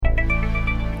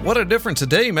What a difference a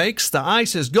day makes. The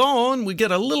ice is gone, we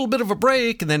get a little bit of a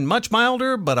break, and then much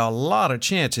milder, but a lot of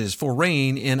chances for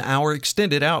rain in our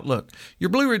extended outlook.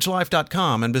 Your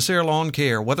BlueRidgeLife.com and Becerra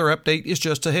Lawncare weather update is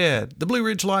just ahead. The Blue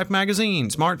Ridge Life magazine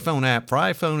smartphone app for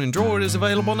iPhone and Android is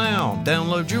available now.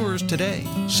 Download yours today.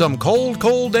 Some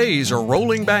cold days are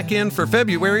rolling back in for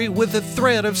February with a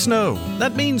threat of snow.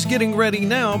 That means getting ready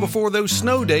now before those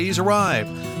snow days arrive.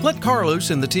 Let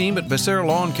Carlos and the team at Becerra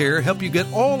Lawncare help you get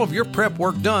all of your prep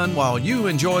work done while you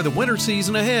enjoy the winter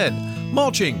season ahead.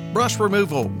 Mulching, brush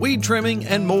removal, weed trimming,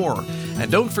 and more.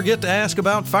 And don't forget to ask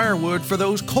about firewood for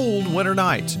those cold winter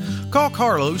nights. Call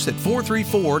Carlos at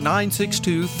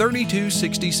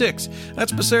 434-962-3266.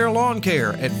 That's Becerra Lawn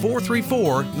Care at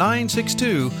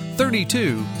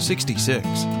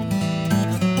 434-962-3266.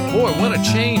 Boy, what a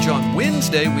change on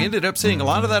Wednesday. We ended up seeing a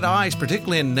lot of that ice,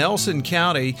 particularly in Nelson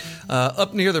County,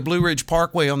 up near the Blue Ridge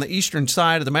Parkway on the eastern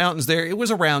side of the mountains there. It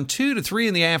was around 2 to 3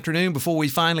 in the afternoon before we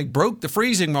finally broke the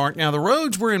freezing mark. Now, the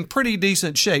roads were in pretty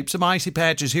decent shape, some icy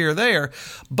patches here or there,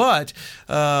 but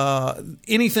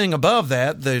anything above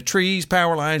that, the trees,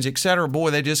 power lines, etc.,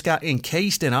 boy, they just got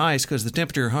encased in ice because the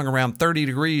temperature hung around 30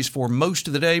 degrees for most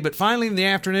of the day. But finally in the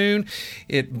afternoon,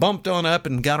 it bumped on up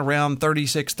and got around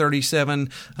 36, 37,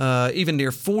 even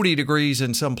near 40 degrees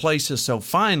in some places. So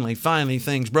finally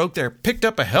things broke there. Picked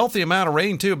up a healthy amount of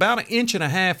rain too, about 1.5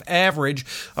 inches average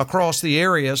across the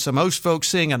area. So most folks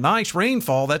seeing a nice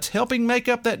rainfall that's helping make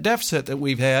up that deficit that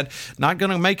we've had. Not going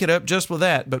to make it up just with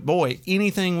that, but boy,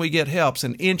 anything we get helps.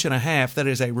 1.5 inches, that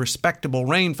is a respectable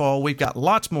rainfall. We've got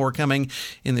lots more coming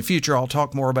in the future. I'll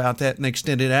talk more about that in the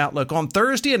extended outlook. On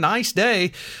Thursday, a nice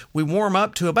day. We warm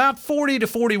up to about 40 to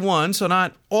 41, so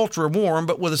not ultra warm,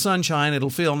 but with the sunshine, it'll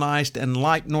feel nice, and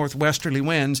light northwesterly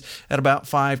winds at about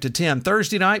 5 to 10.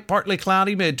 Thursday night, partly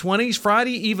cloudy, mid-20s.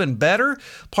 Friday, even better.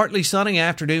 Partly sunny,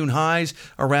 afternoon highs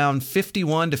around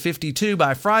 51 to 52.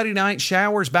 By Friday night,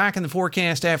 showers back in the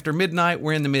forecast after midnight.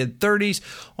 We're in the mid-30s.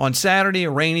 On Saturday, a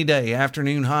rainy day.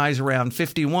 Afternoon highs around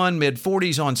 51,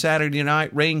 mid-40s on Saturday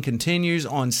night. Rain continues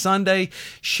on Sunday.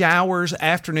 Showers,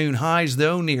 afternoon highs,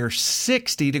 though, near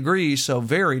 60 degrees, so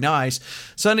very nice.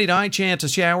 Sunday night, chance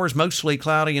of showers, mostly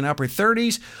cloudy in upper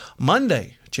 30s.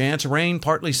 Monday, chance of rain,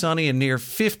 partly sunny and near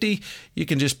 50. You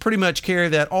can just pretty much carry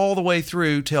that all the way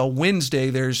through till Wednesday.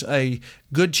 There's a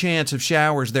good chance of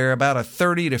showers there, about a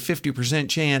 30 to 50%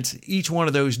 chance each one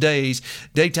of those days.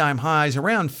 Daytime highs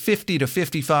around 50 to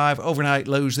 55. Overnight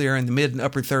lows there in the mid and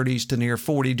upper 30s to near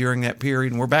 40 during that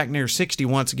period. And we're back near 60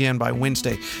 once again by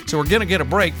Wednesday. So we're going to get a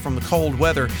break from the cold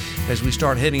weather as we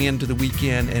start heading into the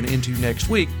weekend and into next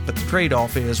week. But the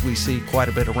trade-off is we see quite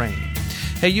a bit of rain.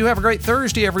 Hey, you have a great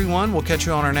Thursday, everyone. We'll catch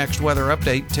you on our next weather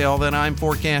update. Till then, I'm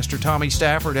forecaster Tommy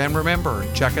Stafford, and remember,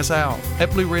 check us out at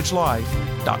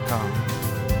BlueRidgeLife.com.